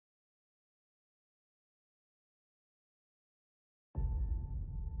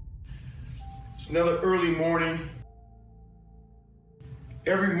It's another early morning.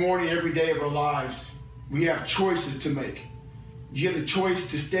 Every morning, every day of our lives, we have choices to make. You have the choice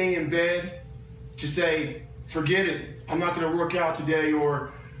to stay in bed, to say, forget it, I'm not gonna work out today,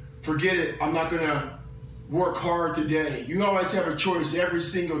 or forget it, I'm not gonna work hard today. You always have a choice every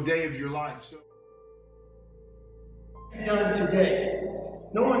single day of your life. So, done today.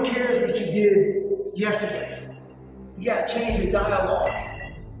 No one cares what you did yesterday. You gotta change your dialogue.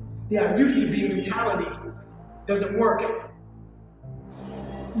 The I used to be mentality doesn't work.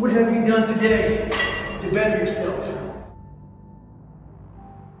 What have you done today to better yourself?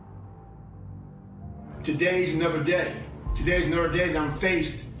 today's another day. Today's another day that I'm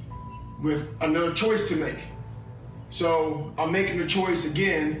faced with another choice to make. So I'm making the choice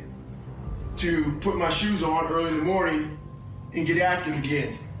again to put my shoes on early in the morning and get active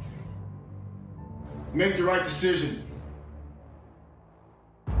again. Make the right decision.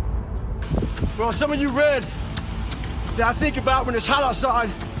 Well, some of you read that I think about when it's hot outside,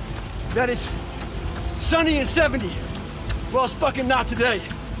 that it's sunny and 70. Well, it's fucking not today.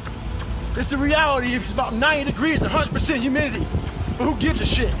 It's the reality. It's about 90 degrees and 100% humidity. But who gives a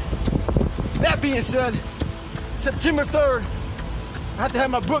shit? That being said, September 3rd, I had to have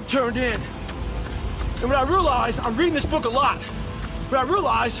my book turned in. And when I realized, I'm reading this book a lot, but I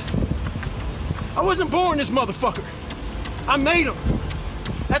realized I wasn't born this motherfucker. I made him.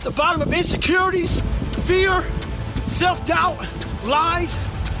 At the bottom of insecurities, fear, self-doubt, lies,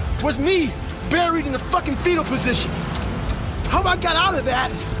 was me buried in the fucking fetal position. How I got out of that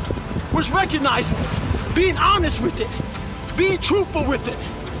was recognizing it, being honest with it, being truthful with it,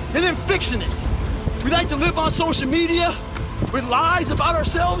 and then fixing it. We like to live on social media with lies about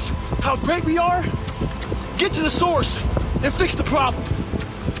ourselves, how great we are. Get to the source and fix the problem.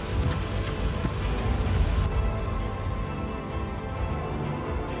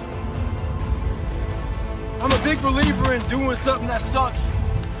 I'm a big believer in doing something that sucks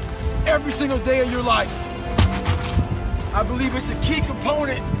every single day of your life. I believe it's a key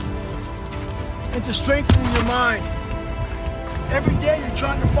component into strengthening your mind. Every day you're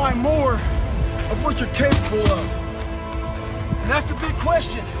trying to find more of what you're capable of. And that's the big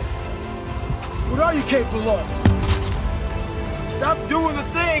question. What are you capable of? Stop doing the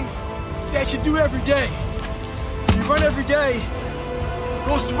things that you do every day. You run every day,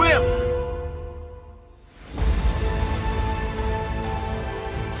 go swim.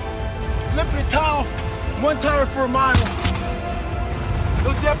 Flipping a towel, one tire for a mile.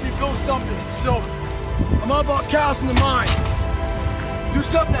 You'll definitely build something. So, I'm all about callousing the mind. Do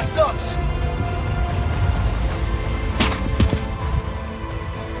something that sucks.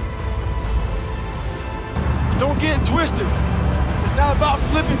 Don't get it twisted. It's not about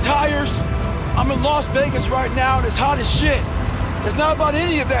flipping tires. I'm in Las Vegas right now and it's hot as shit. It's not about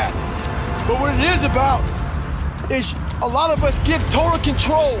any of that. But what it is about is a lot of us give total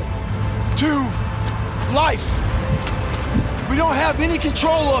control to life. We don't have any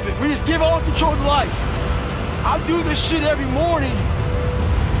control of it. We just give all control to life. I do this shit every morning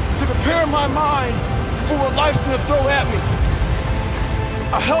to prepare my mind for what life's gonna throw at me.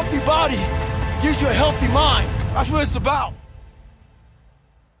 A healthy body gives you a healthy mind. That's what it's about.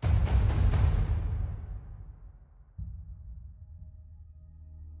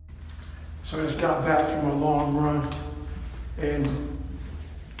 So I just got back from a long run, and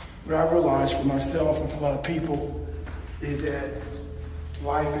what I realized for myself and for a lot of people is that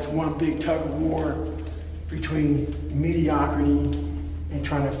life is one big tug of war between mediocrity and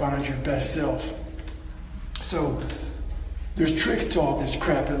trying to find your best self. So there's tricks to all this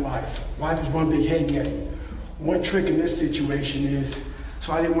crap in life. Life is one big head game. One trick in this situation is,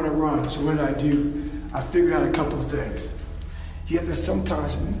 so I didn't want to run, so what did I do? I figured out a couple of things. You have to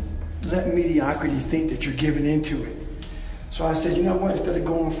sometimes let mediocrity think that you're giving into it. So I said, you know what, instead of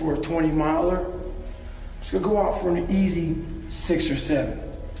going for a 20-miler, I'm just gonna go out for an easy 6 or 7.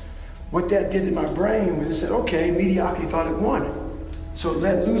 What that did to my brain was it said, okay, mediocrity thought it won. So it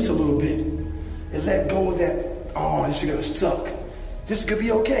let loose a little bit. It let go of that, oh, this is gonna suck. This is gonna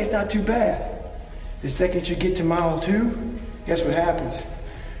be okay, it's not too bad. The second you get to mile 2, guess what happens?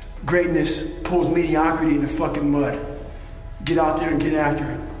 Greatness pulls mediocrity in the fucking mud. Get out there and get after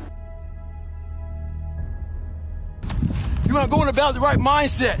it. You want to go in about the right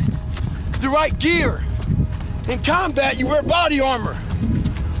mindset, the right gear. In combat, you wear body armor.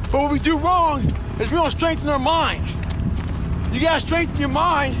 But what we do wrong is we don't strengthen our minds. You gotta strengthen your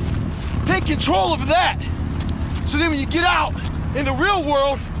mind, take control of that. So then when you get out in the real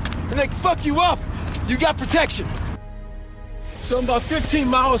world and they fuck you up, you got protection. So I'm about 15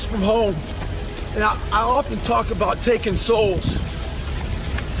 miles from home, and I often talk about taking souls.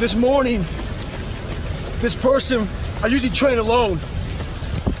 This morning, This person, I usually train alone.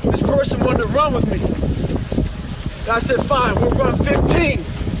 This person wanted to run with me. And I said, fine, we'll run 15.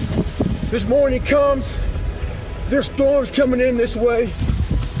 This morning comes, there's storms coming in this way,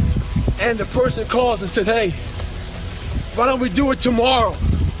 and the person calls and said, hey, why don't we do it tomorrow?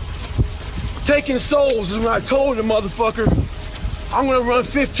 Taking souls is when I told the motherfucker, I'm gonna run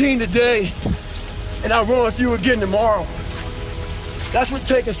 15 today, and I'll run with you again tomorrow. That's what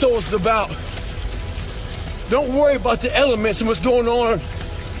taking souls is about. Don't worry about the elements and what's going on.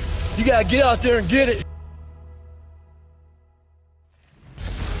 You gotta get out there and get it.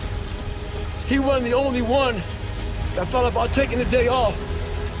 He wasn't the only one that thought about taking the day off,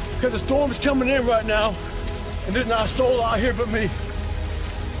 because the storm is coming in right now, and there's not a soul out here but me.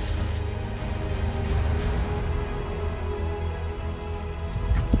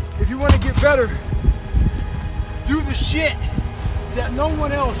 If you want to get better, do the shit that no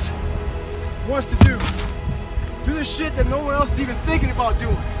one else wants to do. Do the shit that no one else is even thinking about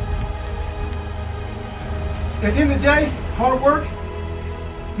doing. At the end of the day, hard work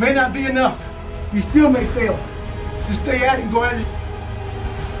may not be enough. You still may fail. Just stay at it and go at it.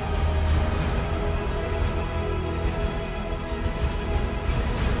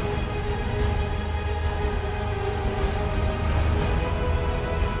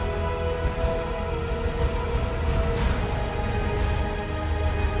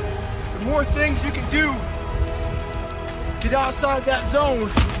 The more things you can do, get outside that zone.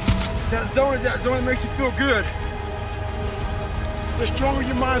 That zone is that zone that makes you feel good. The stronger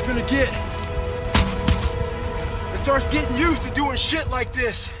your mind's gonna get. It starts getting used to doing shit like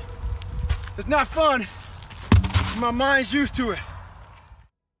this. It's not fun. My mind's used to it.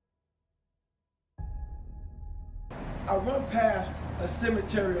 I run past a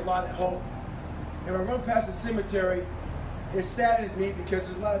cemetery a lot at home. And when I run past a cemetery, it saddens me because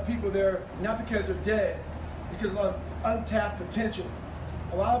there's a lot of people there, not because they're dead, because a lot of untapped potential.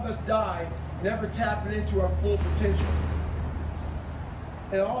 A lot of us die never tapping into our full potential.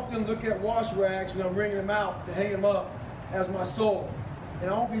 And I often look at wash rags when I'm wringing them out to hang them up as my soul. And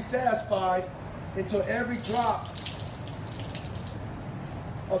I won't be satisfied until every drop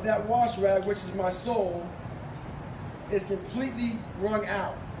of that wash rag, which is my soul, is completely wrung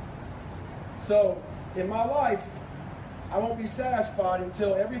out. So in my life, I won't be satisfied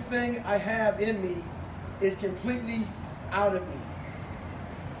until everything I have in me is completely out of me.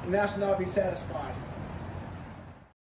 And that's when I'll be satisfied.